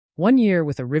1 year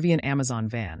with a Rivian Amazon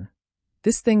van.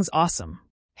 This thing's awesome.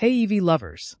 Hey EV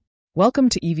lovers. Welcome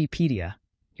to EVpedia,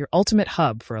 your ultimate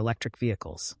hub for electric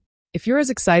vehicles. If you're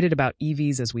as excited about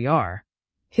EVs as we are,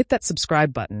 hit that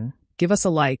subscribe button, give us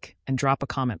a like, and drop a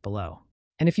comment below.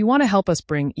 And if you want to help us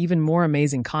bring even more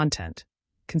amazing content,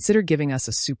 consider giving us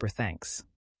a super thanks.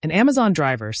 An Amazon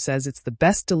driver says it's the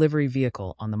best delivery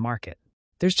vehicle on the market.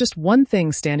 There's just one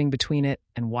thing standing between it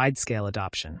and wide-scale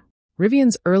adoption.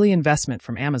 Rivian's early investment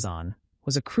from Amazon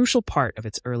was a crucial part of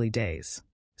its early days.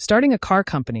 Starting a car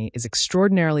company is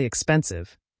extraordinarily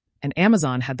expensive, and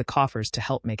Amazon had the coffers to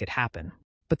help make it happen.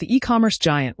 But the e-commerce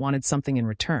giant wanted something in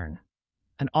return,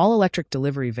 an all-electric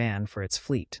delivery van for its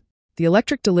fleet. The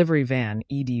electric delivery van,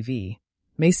 EDV,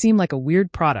 may seem like a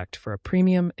weird product for a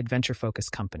premium,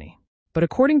 adventure-focused company. But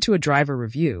according to a driver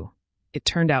review, it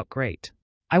turned out great.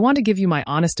 I want to give you my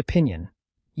honest opinion.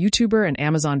 YouTuber and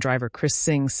Amazon driver Chris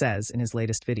Singh says in his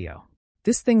latest video.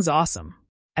 This thing's awesome.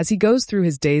 As he goes through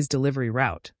his day's delivery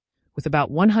route, with about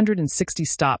 160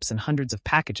 stops and hundreds of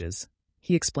packages,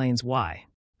 he explains why.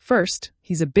 First,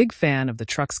 he's a big fan of the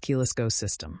truck's keyless go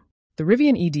system. The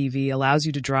Rivian EDV allows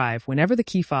you to drive whenever the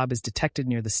key fob is detected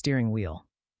near the steering wheel,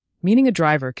 meaning a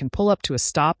driver can pull up to a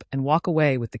stop and walk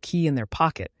away with the key in their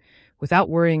pocket without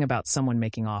worrying about someone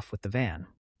making off with the van.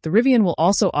 The Rivian will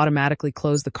also automatically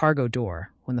close the cargo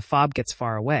door when the fob gets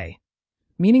far away,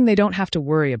 meaning they don't have to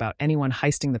worry about anyone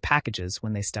heisting the packages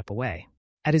when they step away.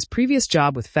 At his previous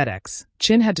job with FedEx,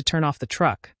 Chin had to turn off the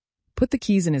truck, put the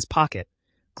keys in his pocket,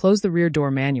 close the rear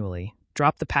door manually,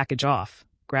 drop the package off,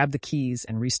 grab the keys,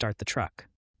 and restart the truck.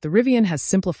 The Rivian has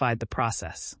simplified the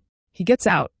process. He gets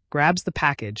out, grabs the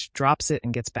package, drops it,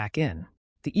 and gets back in.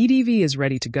 The EDV is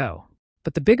ready to go.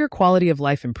 But the bigger quality of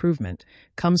life improvement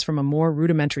comes from a more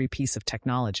rudimentary piece of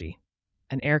technology,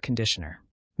 an air conditioner.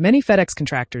 Many FedEx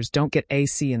contractors don't get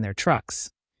AC in their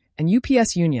trucks, and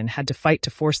UPS Union had to fight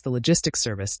to force the logistics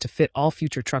service to fit all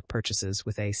future truck purchases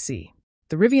with AC.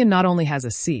 The Rivian not only has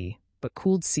AC, but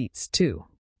cooled seats too.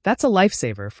 That's a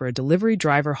lifesaver for a delivery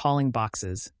driver hauling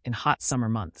boxes in hot summer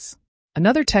months.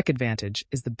 Another tech advantage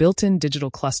is the built-in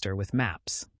digital cluster with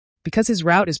maps. Because his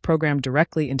route is programmed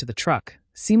directly into the truck,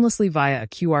 seamlessly via a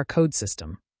QR code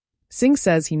system, Singh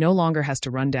says he no longer has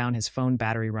to run down his phone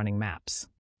battery running maps.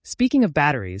 Speaking of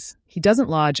batteries, he doesn't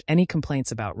lodge any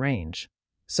complaints about range,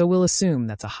 so we'll assume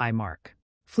that's a high mark.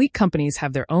 Fleet companies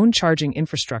have their own charging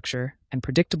infrastructure and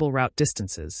predictable route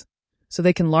distances, so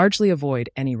they can largely avoid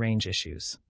any range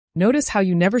issues. Notice how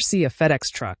you never see a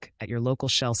FedEx truck at your local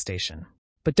Shell station.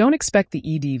 But don't expect the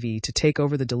EDV to take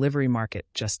over the delivery market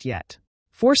just yet.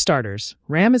 For starters,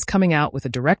 Ram is coming out with a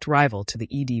direct rival to the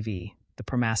EDV, the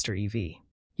ProMaster EV.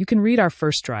 You can read our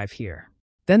first drive here.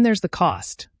 Then there's the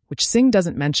cost, which Singh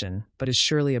doesn't mention, but is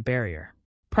surely a barrier.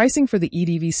 Pricing for the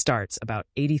EDV starts about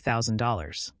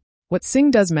 $80,000. What Singh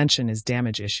does mention is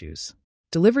damage issues.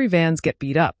 Delivery vans get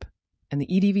beat up, and the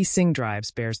EDV Singh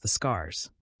drives bears the scars.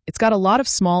 It's got a lot of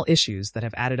small issues that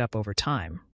have added up over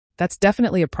time. That's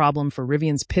definitely a problem for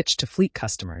Rivian's pitch to fleet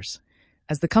customers,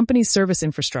 as the company's service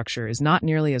infrastructure is not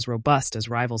nearly as robust as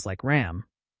rivals like Ram,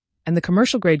 and the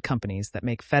commercial-grade companies that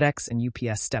make FedEx and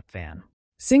UPS step van.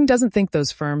 Singh doesn't think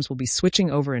those firms will be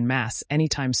switching over en masse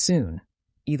anytime soon,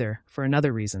 either, for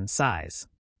another reason, size.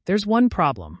 There's one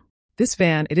problem. This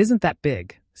van, it isn't that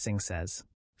big, Singh says.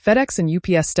 FedEx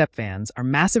and UPS step vans are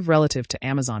massive relative to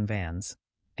Amazon vans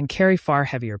and carry far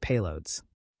heavier payloads.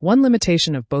 One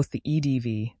limitation of both the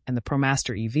EDV and the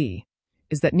ProMaster EV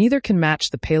is that neither can match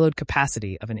the payload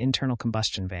capacity of an internal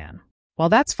combustion van. While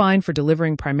that's fine for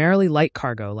delivering primarily light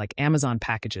cargo like Amazon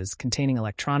packages containing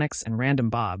electronics and random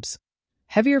bobs,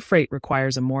 heavier freight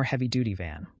requires a more heavy-duty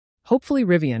van. Hopefully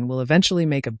Rivian will eventually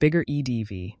make a bigger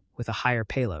EDV with a higher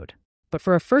payload. But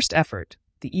for a first effort,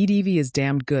 the EDV is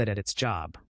damned good at its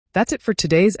job. That's it for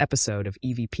today's episode of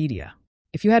EVpedia.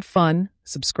 If you had fun,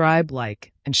 subscribe,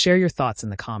 like, and share your thoughts in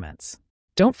the comments.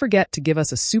 Don't forget to give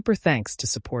us a super thanks to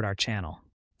support our channel.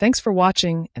 Thanks for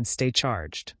watching and stay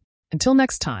charged. Until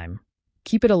next time,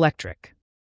 keep it electric.